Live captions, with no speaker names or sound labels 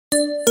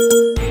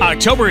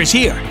October is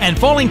here, and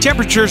falling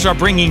temperatures are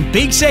bringing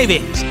big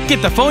savings.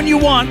 Get the phone you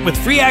want with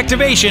free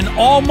activation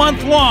all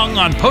month long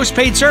on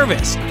postpaid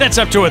service. That's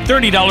up to a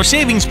 $30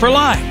 savings per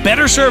line.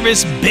 Better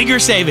service, bigger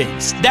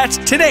savings. That's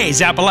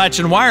today's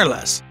Appalachian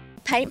Wireless.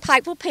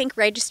 Pikeville Pink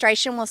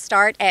registration will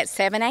start at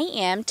 7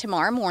 a.m.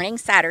 tomorrow morning,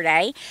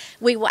 Saturday.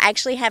 We will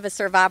actually have a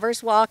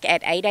survivors walk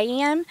at 8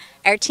 a.m.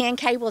 Our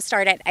 10K will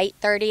start at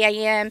 8:30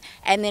 a.m.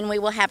 and then we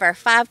will have our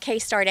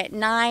 5K start at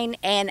 9,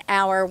 and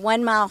our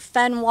 1 mile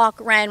fun walk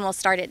run will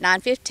start at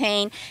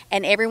 9:15,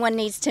 and everyone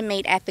needs to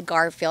meet at the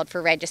Garfield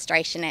for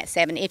registration at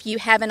 7 if you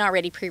haven't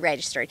already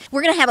pre-registered.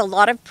 We're going to have a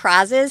lot of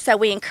prizes, so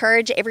we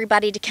encourage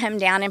everybody to come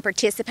down and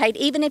participate,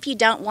 even if you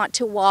don't want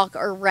to walk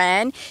or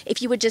run.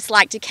 If you would just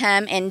like to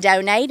come and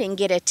donate and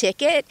get a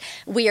ticket,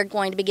 we are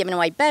going to be giving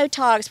away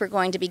Botox, we're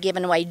going to be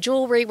giving away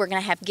jewelry, we're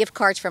going to have gift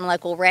cards from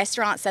local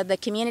restaurants. So the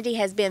community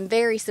has been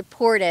very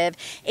supportive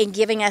in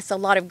giving us a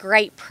lot of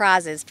great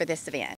prizes for this event.